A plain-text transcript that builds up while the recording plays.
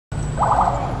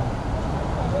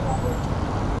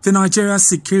The Nigeria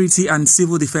Security and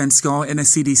Civil Defense Corps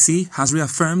 (NSCDC) has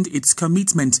reaffirmed its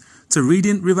commitment to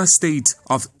ridding Rivers State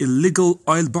of illegal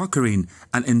oil bunkering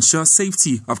and ensure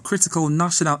safety of critical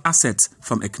national assets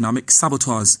from economic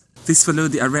saboteurs. This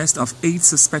followed the arrest of 8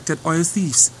 suspected oil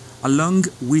thieves, along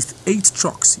with 8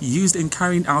 trucks used in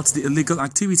carrying out the illegal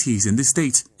activities in the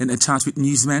state. In a chat with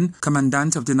newsmen,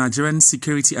 Commandant of the Nigerian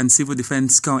Security and Civil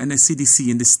Defense Corps (NSCDC)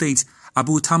 in the state,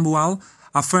 Tambuwal,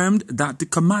 affirmed that the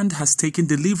command has taken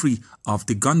delivery of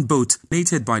the gunboat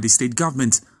donated by the state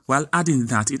government, while adding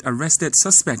that it arrested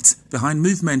suspects behind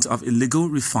movement of illegal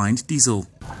refined diesel.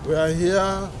 We are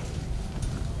here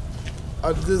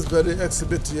at this very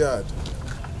exhibit yard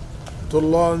to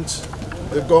launch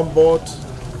the gunboat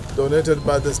donated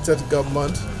by the state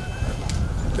government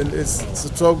in its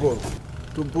struggle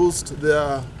to boost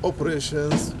their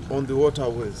operations on the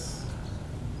waterways.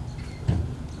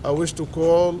 I wish to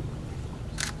call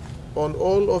on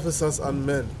all officers and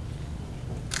men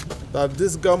that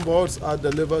these gunboats are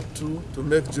delivered to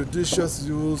make judicious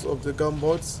use of the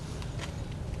gunboats,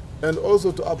 and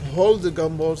also to uphold the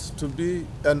gunboats to be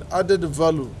an added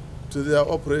value to their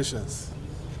operations.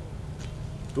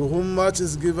 To whom much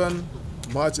is given,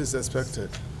 much is expected.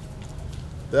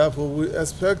 Therefore, we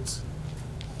expect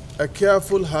a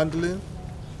careful handling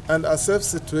and a safe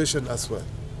situation as well.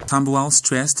 Tambuwal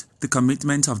stressed the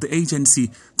commitment of the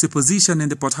agency to positioning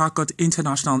the Port Harcourt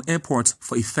International Airport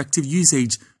for effective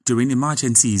usage during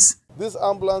emergencies. These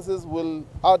ambulances will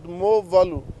add more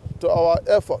value to our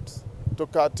efforts to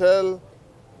curtail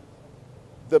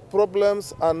the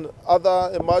problems and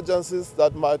other emergencies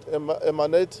that might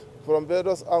emanate from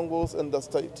various angles in the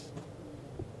state.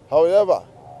 However,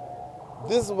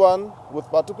 this one, with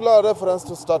particular reference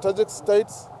to strategic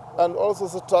states and also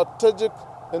strategic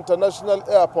international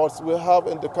airports we have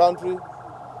in the country,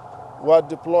 were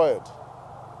deployed.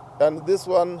 And this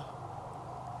one,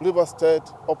 Rivers State,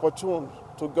 opportune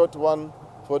to get one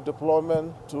for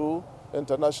deployment to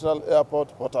International Airport,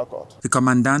 Port Harcourt. The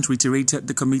commandant reiterated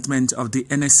the commitment of the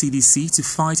NSCDC to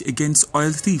fight against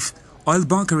oil theft, oil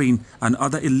bunkering and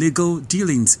other illegal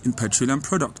dealings in petroleum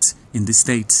products in the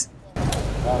state.